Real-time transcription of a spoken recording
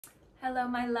Hello,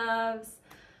 my loves.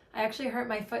 I actually hurt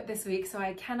my foot this week, so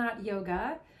I cannot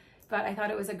yoga, but I thought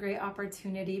it was a great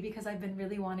opportunity because I've been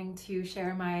really wanting to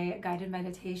share my guided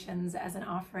meditations as an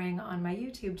offering on my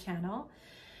YouTube channel.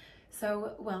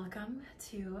 So welcome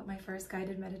to my first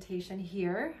guided meditation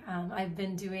here. I've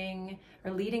been doing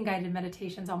or leading guided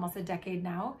meditations almost a decade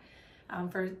now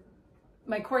for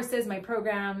my courses, my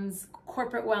programs,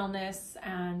 corporate wellness,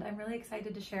 and I'm really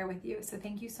excited to share with you. So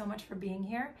thank you so much for being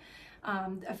here.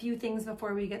 A few things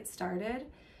before we get started.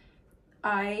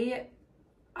 I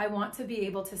want to be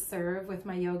able to serve with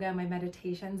my yoga, my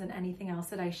meditations, and anything else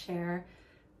that I share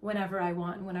whenever I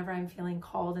want and whenever I'm feeling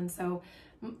called. And so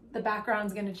the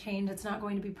background's going to change. It's not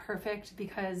going to be perfect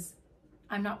because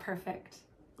I'm not perfect.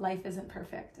 Life isn't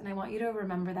perfect. And I want you to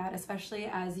remember that, especially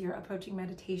as you're approaching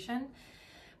meditation.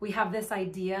 We have this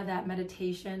idea that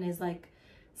meditation is like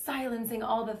silencing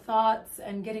all the thoughts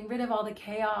and getting rid of all the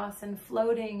chaos and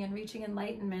floating and reaching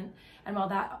enlightenment. And while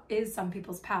that is some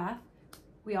people's path,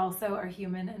 we also are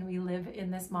human and we live in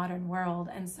this modern world.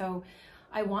 And so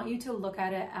I want you to look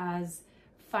at it as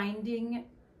finding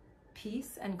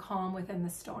peace and calm within the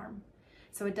storm.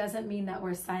 So it doesn't mean that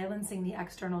we're silencing the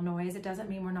external noise. It doesn't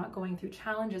mean we're not going through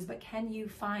challenges, but can you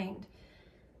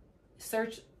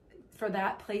search for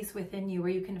that place within you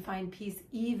where you can find peace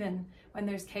even when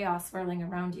there's chaos swirling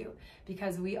around you,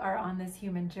 because we are on this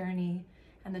human journey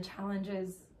and the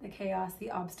challenges, the chaos, the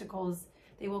obstacles,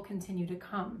 they will continue to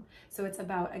come. So it's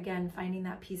about, again, finding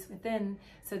that peace within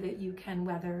so that you can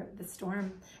weather the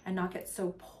storm and not get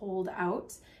so pulled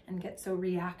out and get so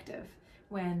reactive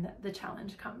when the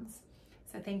challenge comes.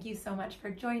 So thank you so much for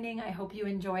joining. I hope you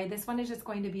enjoy. This one is just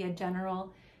going to be a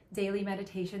general daily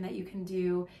meditation that you can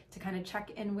do to kind of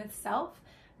check in with self,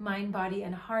 mind, body,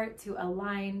 and heart, to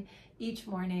align each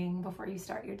morning before you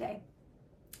start your day.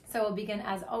 So we'll begin,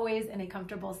 as always, in a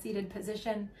comfortable seated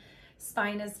position.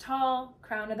 Spine is tall,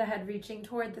 crown of the head reaching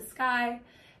toward the sky,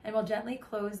 and we'll gently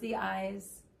close the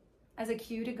eyes as a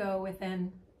cue to go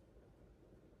within.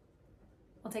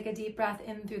 We'll take a deep breath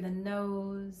in through the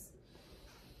nose.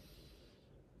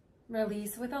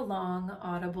 Release with a long,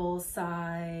 audible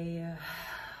sigh.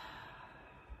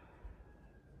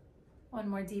 One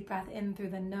more deep breath in through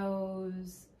the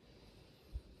nose.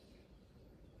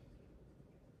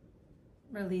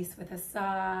 Release with a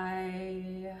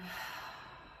sigh.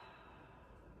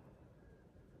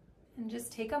 And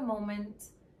just take a moment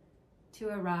to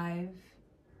arrive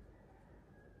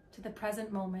to the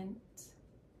present moment,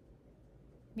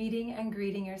 meeting and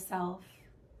greeting yourself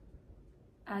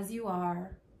as you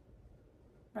are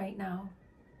right now,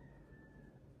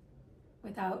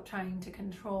 without trying to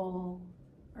control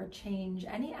or change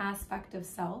any aspect of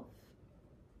self,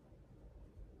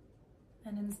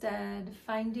 and instead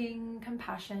finding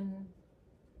compassion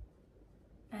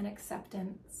and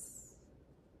acceptance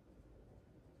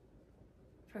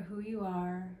for who you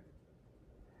are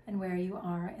and where you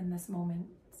are in this moment.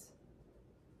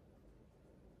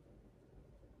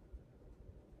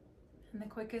 And the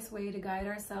quickest way to guide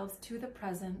ourselves to the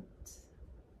present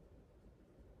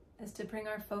is to bring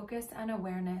our focus and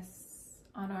awareness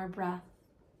on our breath,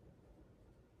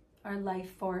 our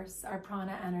life force, our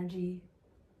prana energy.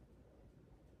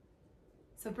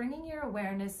 So bringing your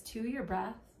awareness to your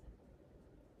breath,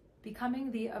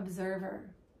 becoming the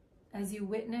observer as you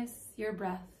witness your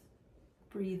breath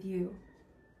breathe you.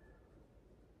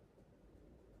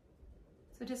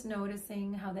 So just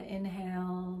noticing how the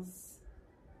inhales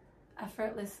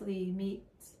effortlessly meet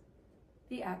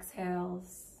the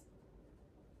exhales.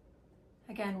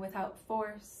 Again, without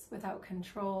force, without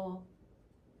control.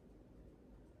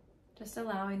 Just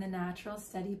allowing the natural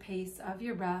steady pace of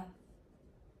your breath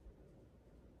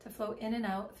to flow in and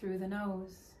out through the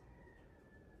nose.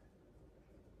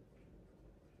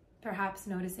 Perhaps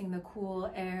noticing the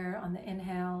cool air on the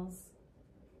inhales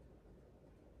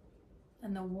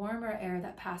and the warmer air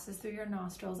that passes through your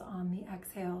nostrils on the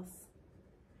exhales.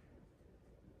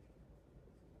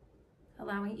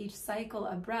 Allowing each cycle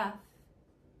of breath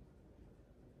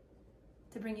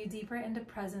to bring you deeper into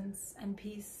presence and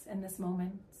peace in this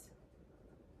moment.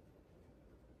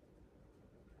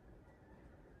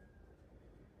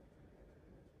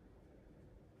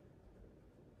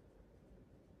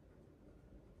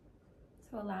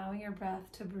 So allowing your breath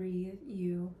to breathe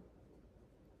you.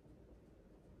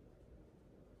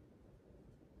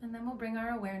 And then we'll bring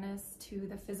our awareness to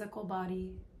the physical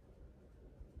body,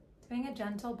 doing a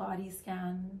gentle body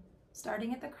scan,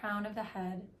 starting at the crown of the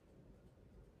head,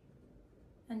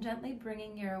 and gently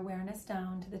bringing your awareness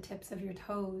down to the tips of your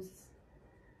toes.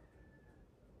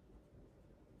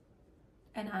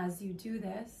 And as you do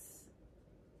this,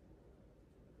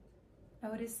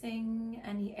 noticing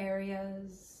any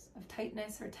areas of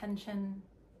tightness or tension,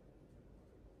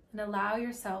 and allow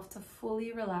yourself to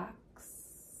fully relax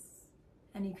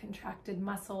any contracted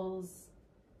muscles,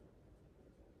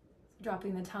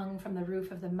 dropping the tongue from the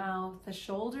roof of the mouth, the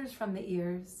shoulders from the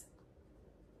ears,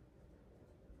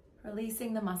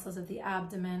 releasing the muscles of the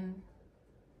abdomen,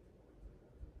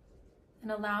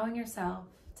 and allowing yourself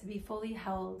to be fully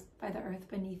held by the earth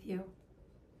beneath you.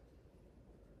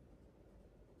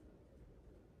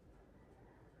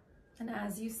 And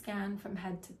as you scan from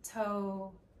head to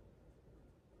toe,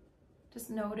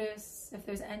 just notice if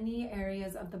there's any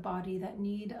areas of the body that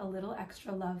need a little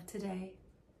extra love today.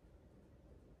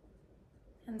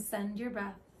 And send your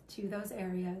breath to those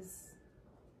areas.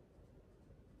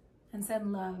 And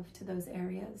send love to those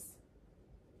areas.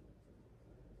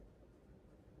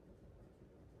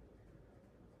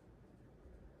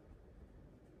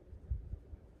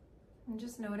 And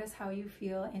just notice how you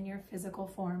feel in your physical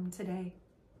form today.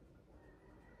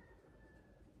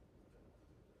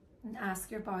 And ask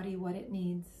your body what it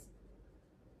needs.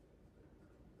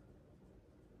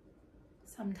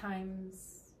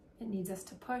 Sometimes it needs us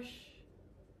to push,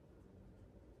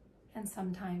 and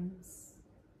sometimes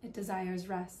it desires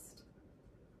rest.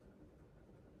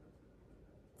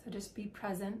 So just be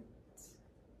present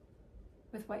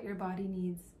with what your body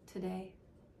needs today.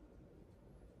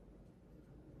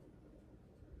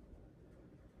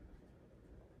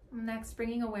 Next,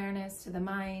 bringing awareness to the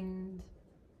mind.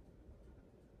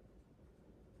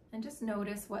 And just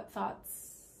notice what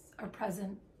thoughts are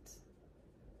present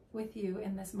with you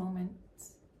in this moment.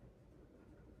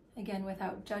 Again,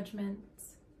 without judgment,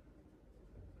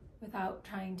 without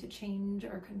trying to change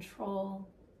or control.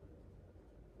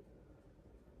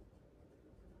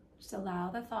 Just allow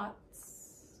the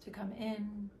thoughts to come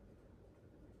in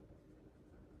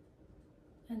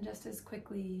and just as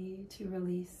quickly to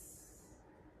release.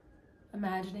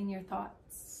 Imagining your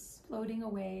thoughts floating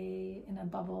away in a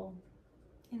bubble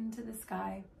into the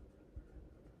sky.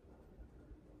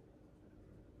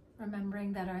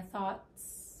 Remembering that our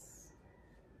thoughts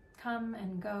come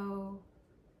and go,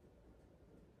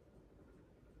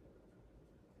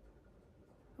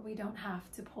 but we don't have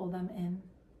to pull them in.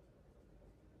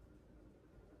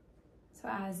 So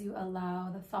as you allow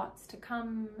the thoughts to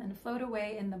come and float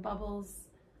away in the bubbles,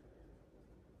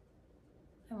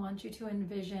 I want you to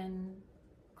envision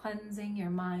cleansing your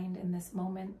mind in this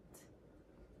moment.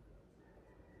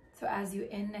 So as you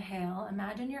inhale,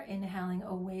 imagine you're inhaling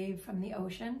a wave from the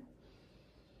ocean,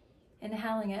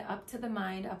 inhaling it up to the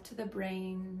mind, up to the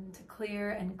brain, to clear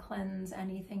and cleanse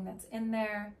anything that's in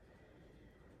there.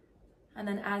 And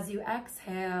then as you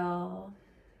exhale,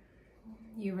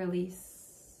 you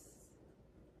release.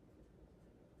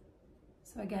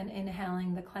 So again,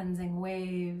 inhaling the cleansing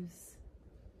waves,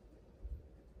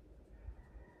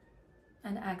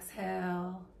 and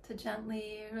exhale to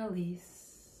gently release.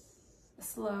 A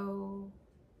slow,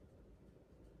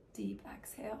 deep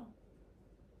exhale.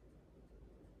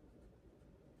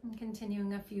 And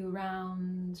continuing a few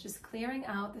rounds, just clearing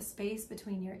out the space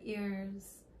between your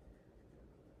ears,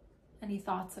 any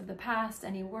thoughts of the past,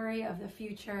 any worry of the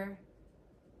future,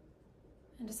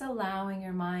 and just allowing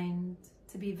your mind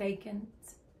to be vacant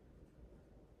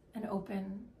and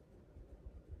open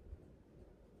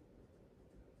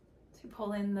to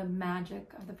pull in the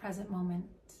magic of the present moment.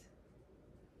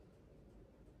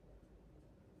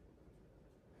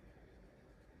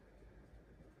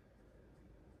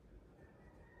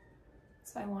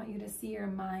 So I want you to see your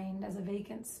mind as a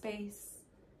vacant space.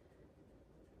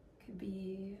 It could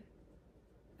be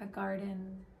a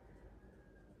garden,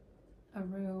 a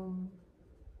room.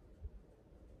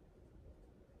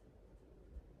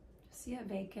 Just see a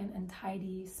vacant and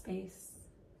tidy space,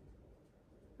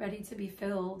 ready to be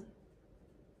filled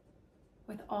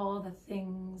with all the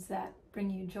things that bring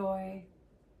you joy,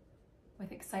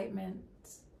 with excitement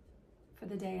for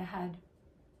the day ahead.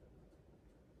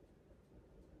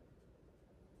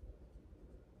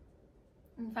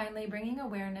 And finally, bringing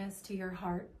awareness to your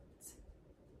heart.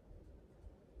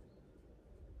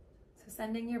 So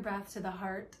sending your breath to the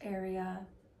heart area.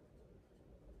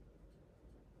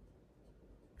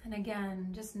 And again,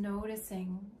 just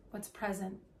noticing what's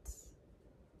present.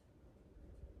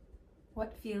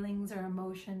 What feelings or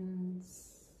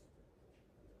emotions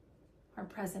are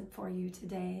present for you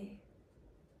today.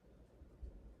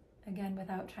 Again,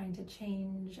 without trying to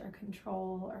change or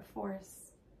control or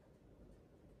force.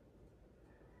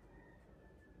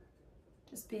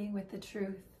 Just being with the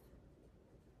truth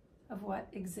of what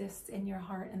exists in your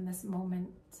heart in this moment.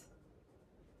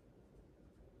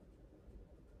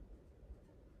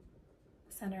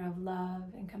 The center of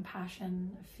love and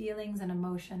compassion, of feelings and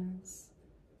emotions.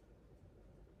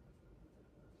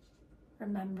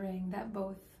 remembering that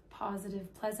both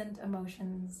positive, pleasant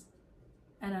emotions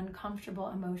and uncomfortable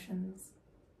emotions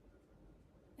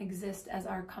exist as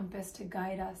our compass to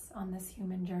guide us on this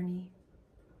human journey.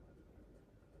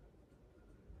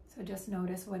 So just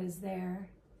notice what is there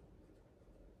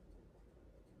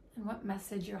and what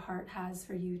message your heart has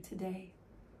for you today.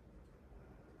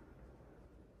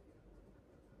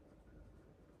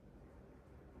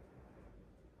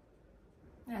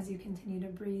 As you continue to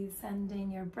breathe,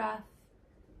 sending your breath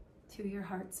to your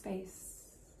heart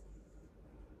space.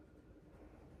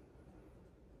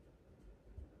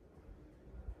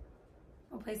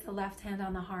 We'll place the left hand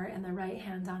on the heart and the right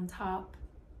hand on top.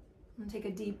 And take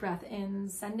a deep breath in,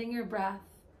 sending your breath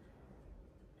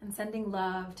and sending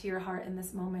love to your heart in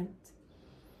this moment.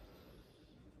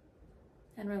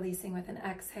 And releasing with an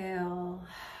exhale,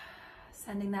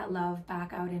 sending that love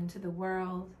back out into the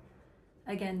world.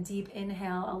 Again, deep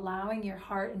inhale, allowing your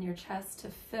heart and your chest to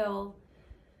fill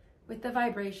with the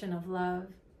vibration of love.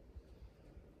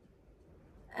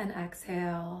 And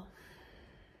exhale.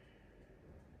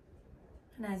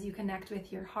 And as you connect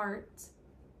with your heart,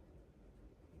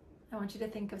 I want you to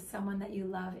think of someone that you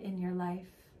love in your life.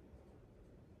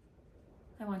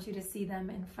 I want you to see them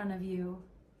in front of you,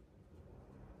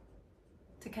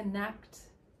 to connect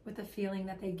with the feeling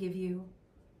that they give you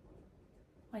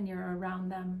when you're around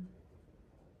them.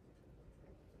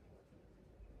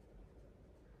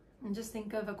 And just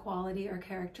think of a quality or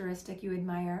characteristic you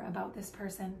admire about this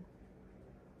person.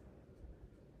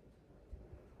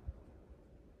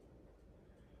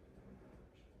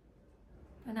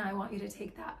 And now I want you to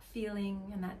take that feeling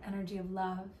and that energy of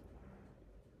love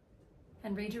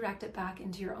and redirect it back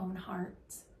into your own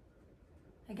heart.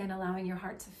 Again, allowing your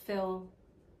heart to fill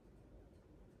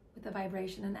with the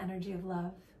vibration and energy of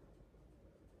love.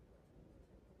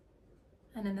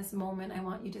 And in this moment, I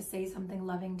want you to say something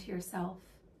loving to yourself.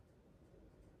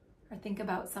 Or think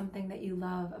about something that you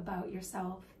love about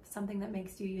yourself, something that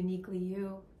makes you uniquely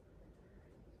you.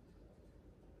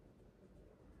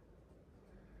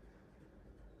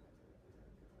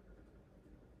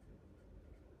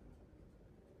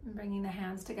 And bringing the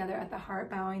hands together at the heart,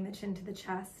 bowing the chin to the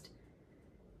chest.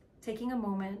 Taking a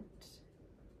moment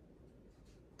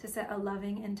to set a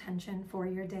loving intention for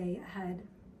your day ahead.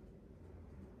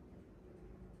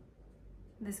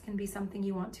 This can be something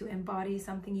you want to embody,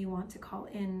 something you want to call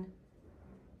in,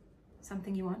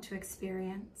 something you want to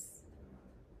experience.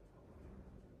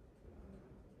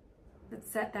 But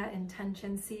set that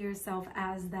intention, see yourself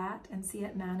as that, and see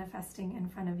it manifesting in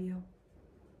front of you.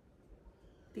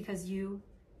 Because you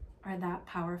are that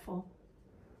powerful.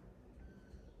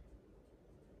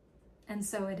 And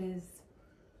so it is.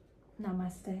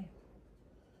 Namaste.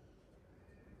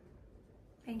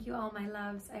 Thank you all, my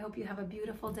loves. I hope you have a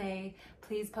beautiful day.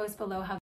 Please post below how